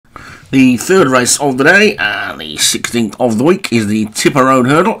The third race of the day and the 16th of the week is the Tipper Road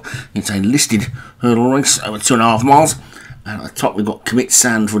Hurdle. It's a listed hurdle race over 2.5 miles. And at the top we've got Commit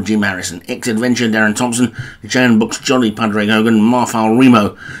Sand for Jim Harrison, X Adventure Darren Thompson, Jane Bucks Johnny Padraig Hogan, Marfal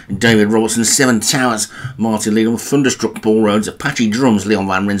Remo, David Robertson, Seven Towers, Martin Leadham, Thunderstruck Paul Rhodes, Apache Drums, Leon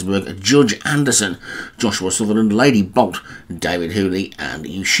Van Rensburg, Judge Anderson, Joshua Sutherland, Lady Bolt, David Hooley and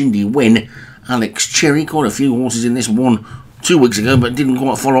Ushindi Wen, Alex Cherry. Quite a few horses in this one 2 weeks ago but didn't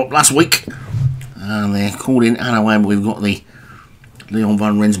quite follow up last week. And they're called in Anaway, but we've got the Leon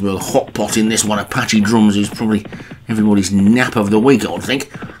Van Rensburg hot pot in this one. Apache Drums, who's probably everybody's nap of the week, I would think.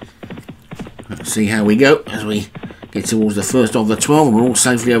 Let's see how we go as we get towards the first of the 12. And we're all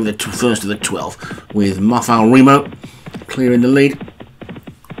safely over the first of the 12 with Marfal Remo clearing the lead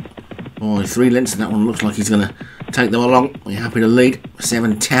by 3 lengths. And that one looks like he's going to take them along. We're happy to lead.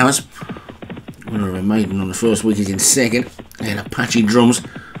 Seven Towers, winner of a maiden on the first week, is in second. And Apache Drums,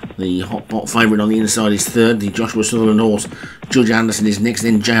 the hot pot favourite on the inside, is third. The Joshua Sutherland horse, Judge Anderson, is next.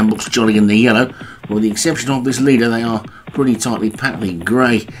 Then Jan Bucks Jolly in the yellow. With the exception of this leader, they are pretty tightly packed. The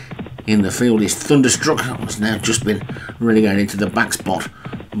grey in the field is Thunderstruck, who's now just been relegated into the back spot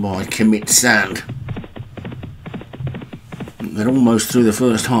by Commit Sand. They're almost through the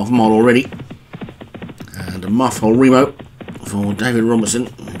first half mile already. And Marfal Remo for David Robertson,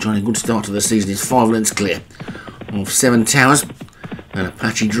 enjoying a good start to the season, is 5 lengths clear of Seven Towers. And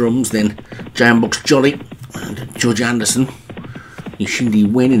Apache Drums, then Jan Bucks Jolly and Judge Anderson. Ushindi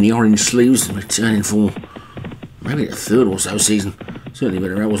Wen in the orange sleeves, returning for maybe the third or so season. Certainly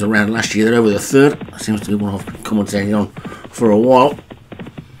when it was around last year, they're over the third. That seems to be what I've been commentating on for a while.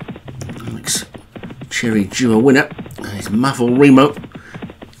 Alex Cherry due a winner. And it's Marfal Remo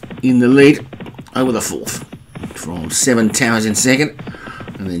in the lead over the fourth. From Seven Towers in second.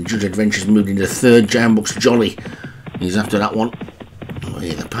 And then Judge Adventures moved into third. Jan Bucks Jolly is after that one.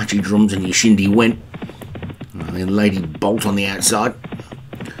 With Apache Drums and Ushindi Wen. And then Lady Bolt on the outside.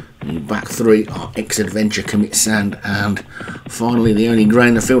 The back three are X Adventure, Commit Sand, and finally the only grey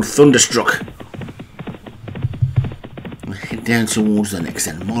in the field, Thunderstruck. We'll head down towards the next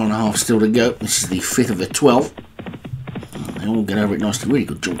end. 1.5 miles still to go. This is the 5th of the 12. They all get over it nicely. Really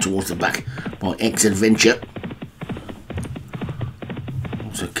good jump towards the back by X Adventure.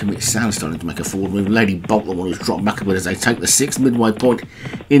 Also Commit Sand starting to make a forward move. Lady Bolt, the one who's dropped back a bit as they take the 6th midway point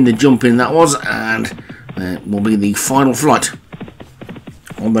in the jump in that was, and will be the final flight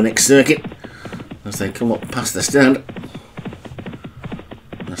on the next circuit as they come up past the stand.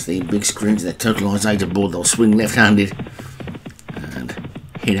 That's the big screen to the totalisator board. They'll swing left-handed and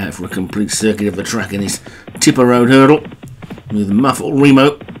head out for a complete circuit of the track in this Tipper Road Hurdle with Marfal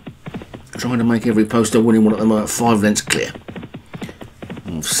Remo trying to make every poster, winning one at the moment, 5 lengths clear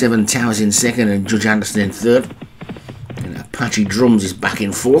of Seven Towers in second and Judge Anderson in third. And Apache Drums is back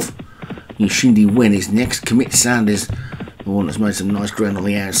in fourth. Ushindi Wen is next. Commit Sand is the one that's made some nice ground on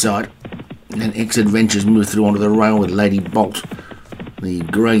the outside. And then X Adventures move through onto the rail with Lady Bolt. The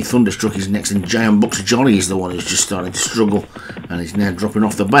grey Thunderstruck is next, and Jan Bucks Jolly is the one who's just starting to struggle and is now dropping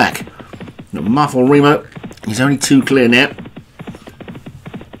off the back. But Marfal Remo is only 2 clear now.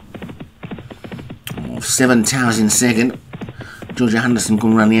 Seven Towers in second. Judge Anderson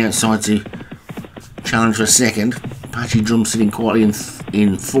coming around the outside to challenge for second. Apache Drum sitting quietly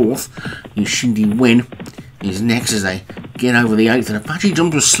in fourth. Ushindi Wen is next as they get over the 8th. And Apache Drum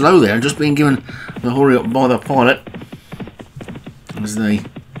was slow there and just being given the hurry up by the pilot as they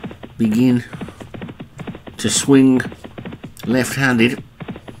begin to swing left-handed.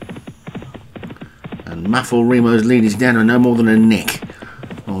 And Marfal Remo's lead is down to no more than a neck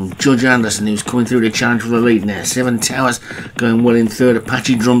on Judge Anderson, who's coming through to challenge for the lead now. Seven Towers going well in third.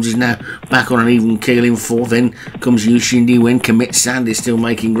 Apache Drums is now back on an even keel in fourth. Then comes Ushindi Wen. Commit Sand is still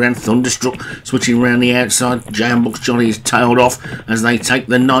making ground. Thunderstruck switching round the outside. Jan Bucks Johnny is tailed off as they take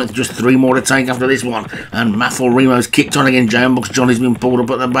the 9th. Just 3 more to take after this one. And Marfal Remo's kicked on again. Jan Bucks Johnny's been pulled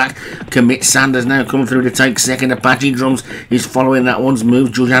up at the back. Commit Sand has now come through to take second. Apache Drums is following that one's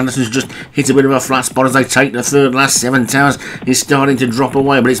move. Judge Anderson's just hit a bit of a flat spot as they take the third last. Seven Towers is starting to drop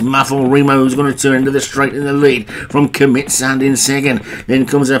away, but it's Marfal Remo who's going to turn into the straight in the lead from Commit Sand in second. Then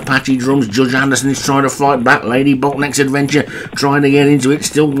comes Apache Drums. Judge Anderson is trying to fight back. Lady Bolt Next Adventure trying to get into it.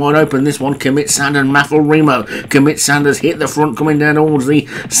 Still wide open this one. Commit Sand and Marfal Remo. Commit Sand has hit the front coming down towards the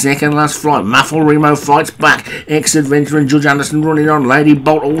second last flight. Marfal Remo fights back. X Adventure and Judge Anderson running on. Lady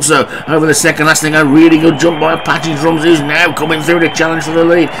Bolt also over the second last thing. A really good jump by Apache Drums, who's now coming through to challenge for the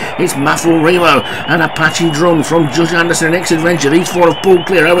lead. It's Marfal Remo and Apache Drums from Judge Anderson and X Adventure. These 4 have pulled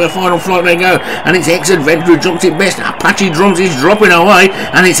clear. Over the final flight they go, and it's X Adventure who jumps it best. Apache Drums is dropping away,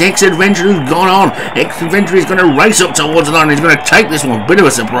 and it's X Adventure Adventure who's gone on. X Adventure is going to race up towards the line. He's going to take this one. Bit of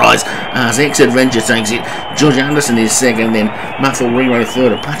a surprise as X Adventure takes it. Judge Anderson is second, then Maffel Remo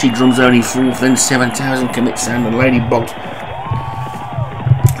third. Apache Drums only fourth, then 7,000 Commit Sand and Lady Bolt.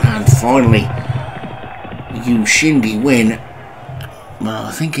 And finally, Yushindi win. Well,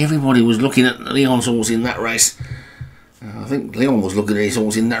 I think everybody was looking at Leon's horse in that race. I think Leon was looking at his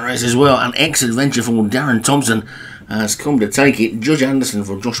horse in that race as well. And X Adventure for Darren Thompson has come to take it. Judge Anderson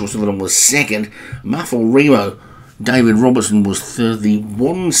for Joshua Sutherland was second. Maffel Remo, David Robertson was third. The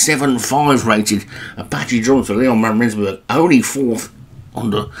 175 rated Apache Drums for Leon Van Rensburg only fourth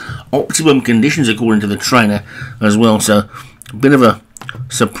under optimum conditions according to the trainer as well. So a bit of a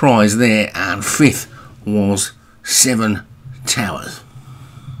surprise there. And fifth was 7 Towers.